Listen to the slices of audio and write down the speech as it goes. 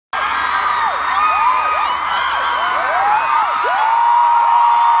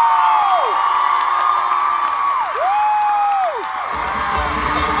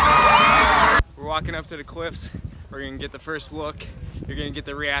up to the cliffs. We're gonna get the first look. You're gonna get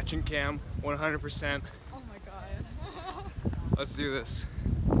the reaction cam, 100%. Oh my god. Let's do this.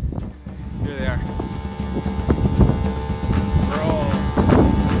 Here they are. Bro.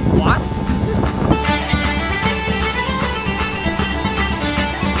 What?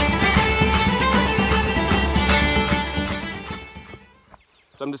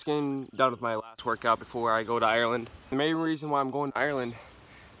 So I'm just getting done with my last workout before I go to Ireland. The main reason why I'm going to Ireland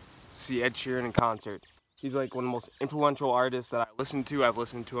is to see Ed Sheeran in concert. He's like one of the most influential artists that I listen to. I've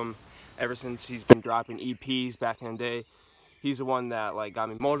listened to him ever since he's been dropping EPs back in the day. He's the one that like got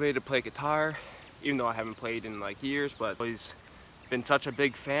me motivated to play guitar, even though I haven't played in like years, but he's been such a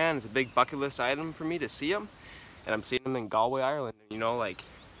big fan. It's a big bucket list item for me to see him. And I'm seeing him in Galway, Ireland. You know, like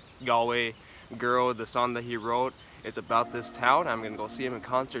Galway Girl, the song that he wrote is about this town. I'm gonna go see him in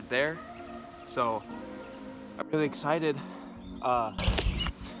concert there. So I'm really excited.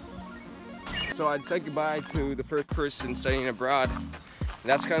 So I'd said goodbye to the first person studying abroad. And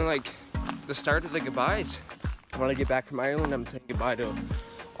that's kind of like the start of the goodbyes. When I get back from Ireland, I'm saying goodbye to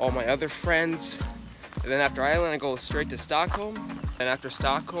all my other friends. And then after Ireland, I go straight to Stockholm. And after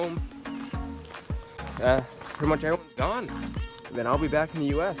Stockholm, pretty much everyone's gone. And then I'll be back in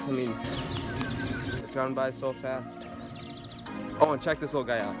the US. I mean, it's gone by so fast. Oh, and check this little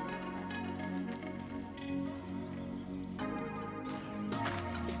guy out.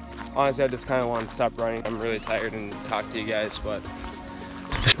 Honestly, I just kind of want to stop running. I'm really tired and talk to you guys, but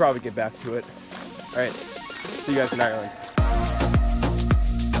I should probably get back to it. All right, see you guys in Ireland.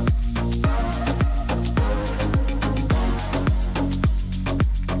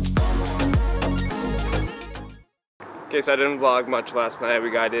 Okay, so I didn't vlog much last night. We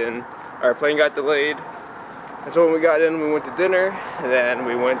got in, our plane got delayed. And so when we got in, we went to dinner, and then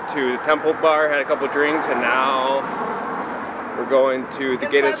we went to the Temple Bar, had a couple drinks, and now we're going to the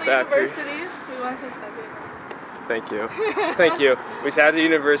Guiness factory. We went to Thank you. Thank you. We sat at the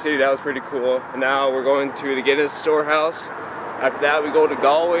university, that was pretty cool. And now we're going to the Guinness storehouse. After that, we go to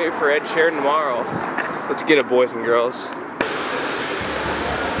Galway for Ed Sheeran tomorrow. Let's get it, boys and girls.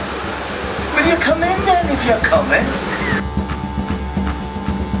 Will you come in then if you're coming?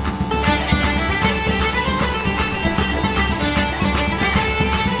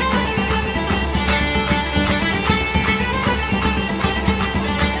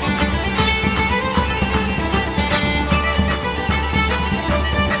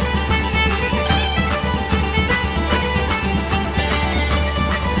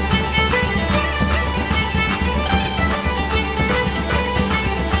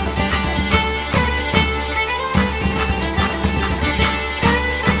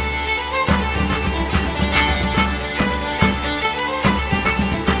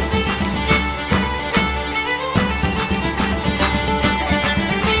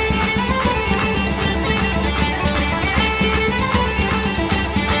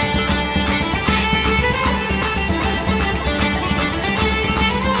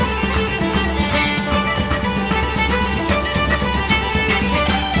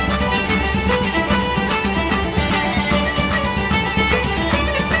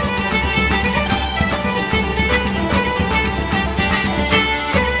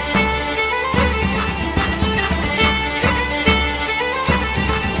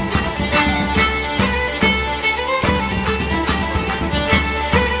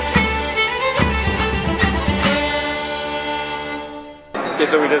 Okay,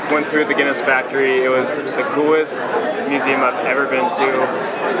 so we just went through the Guinness factory. It was the coolest museum I've ever been to.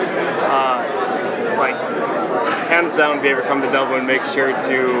 Like, hands down, if you ever come to Dublin, make sure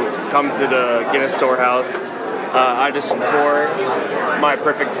to come to the Guinness storehouse. I just poured my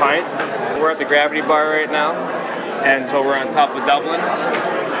perfect pint. We're at the Gravity Bar right now, and so we're on top of Dublin.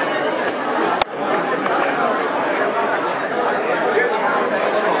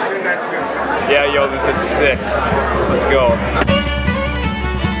 Yeah, yo, this is sick. Let's go.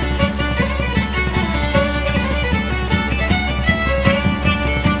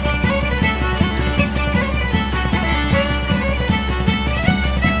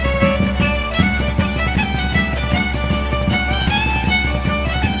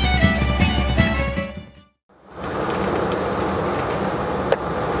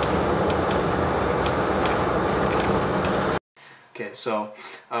 Okay, so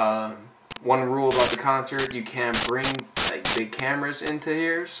one rule about the concert, you can't bring like big cameras into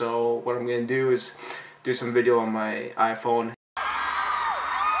here. So what I'm gonna do is do some video on my iPhone.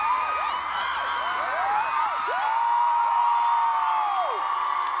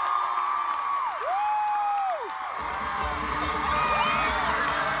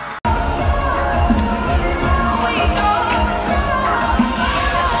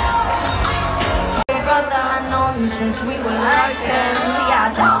 since we were like 10.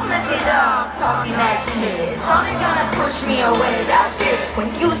 Yeah, don't mess it up, talking that shit. It's only gonna push me away, that's it. When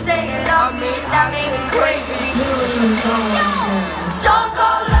you say you love me, that made me crazy. Don't go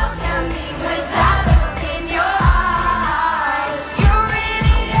look at me with that look in your eye. You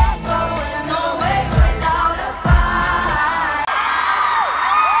really ain't going nowhere without a fight.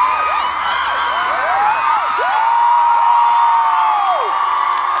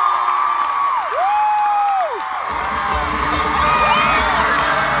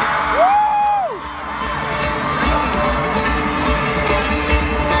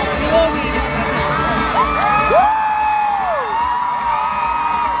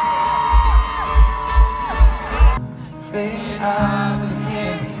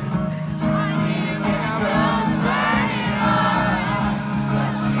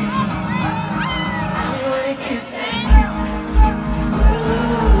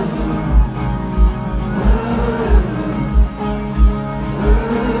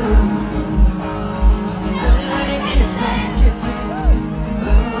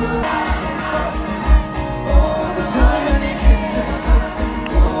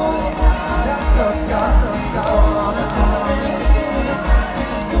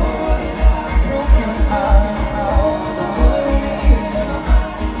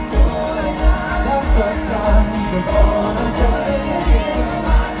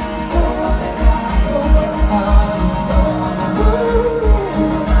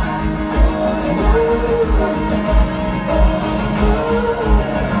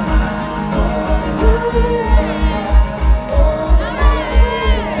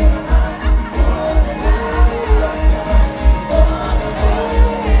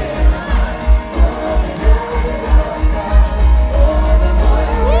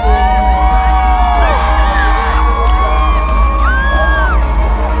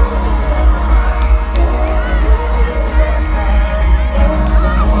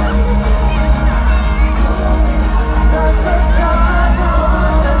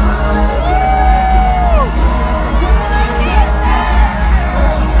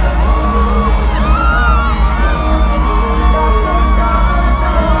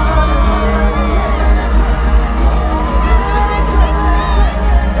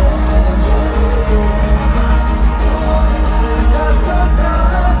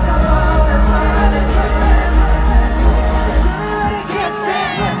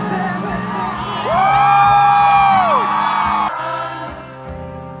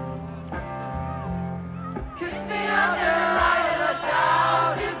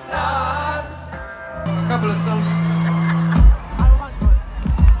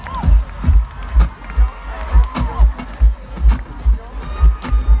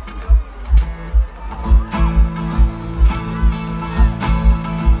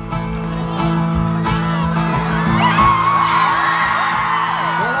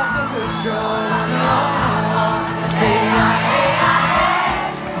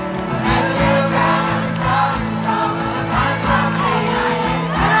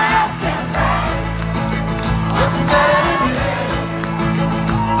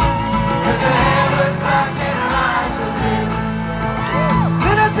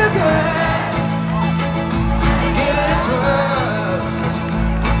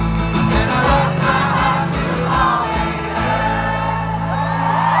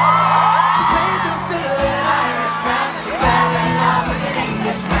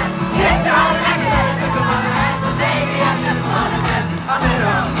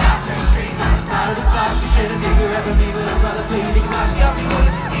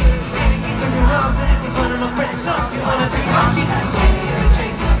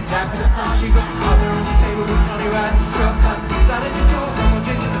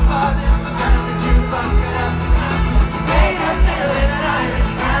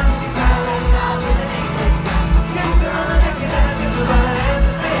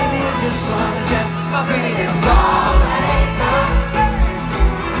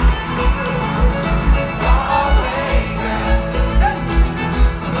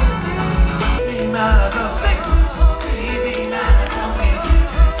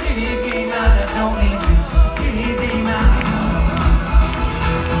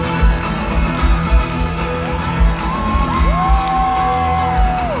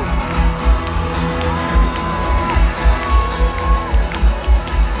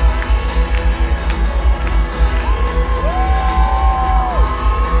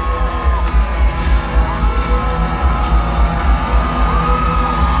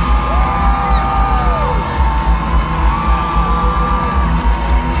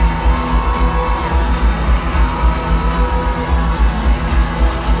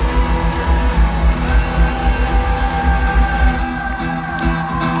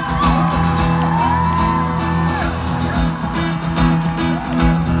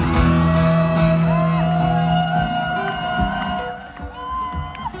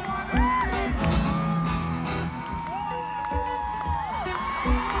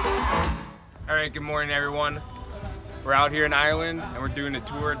 Alright, good morning everyone. We're out here in Ireland and we're doing a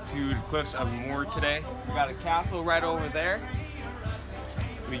tour to the Cliffs of Moher today. We got a castle right over there.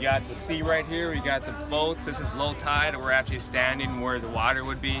 We got the sea right here. We got the boats. This is low tide. We're actually standing where the water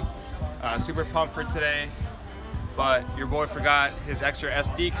would be. Super pumped for today. But your boy forgot his extra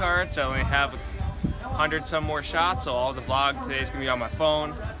SD card, so I only have 100 some more shots. So all the vlog today is gonna be on my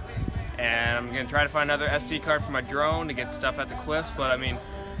phone. And I'm gonna try to find another SD card for my drone to get stuff at the cliffs. But I mean,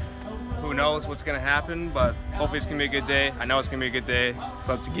 who knows what's gonna happen, but hopefully it's gonna be a good day. I know it's gonna be a good day,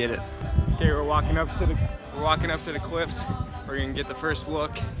 so let's get it. Okay, we're walking up to the cliffs. We're gonna get the first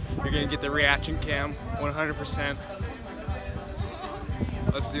look. You're gonna get the reaction cam, 100%.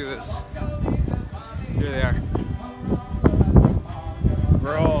 Let's do this. Here they are.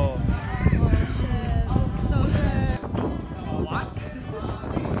 Bro. So good. What?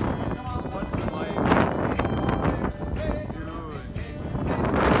 What's life?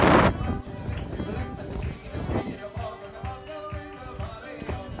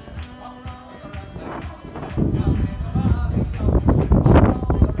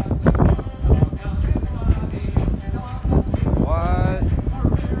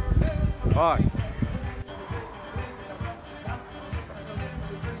 Fuck.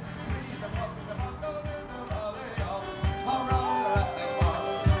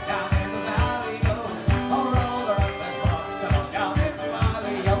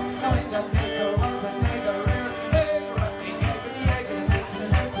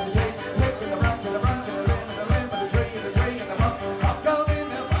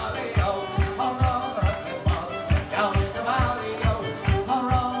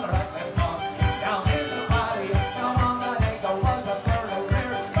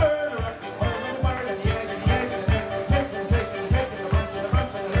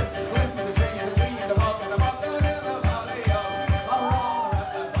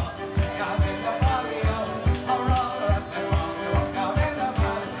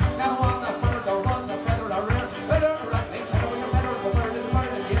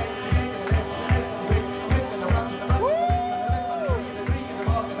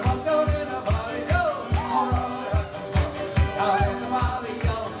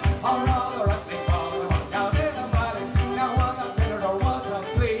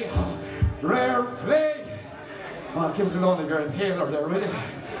 Give us a loan of your inhaler there, will you?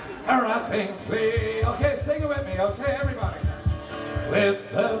 A rattling flea. Okay, sing it with me, okay, everybody.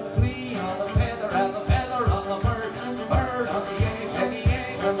 With the flea.